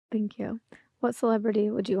Thank you. What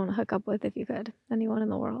celebrity would you want to hook up with if you could? Anyone in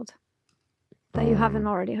the world that you haven't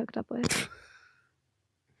already hooked up with?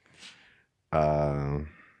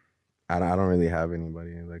 I don't really have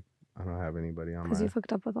anybody. Like, I don't have anybody on Because my. you've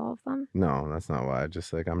hooked up with all of them? No, that's not why.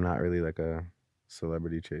 Just like I'm not really like a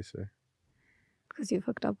celebrity chaser. Because you've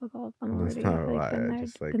hooked up with all of them That's already. not Like why. I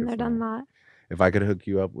just like been there, it's done not. that. If I could hook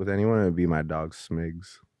you up with anyone, it'd be my dog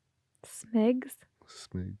Smigs. Smigs?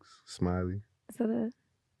 Smigs. Smiley. Is that a?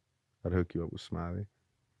 I'd hook you up with Smiley.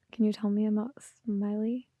 Can you tell me about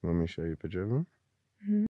Smiley? Let me show you a picture of him.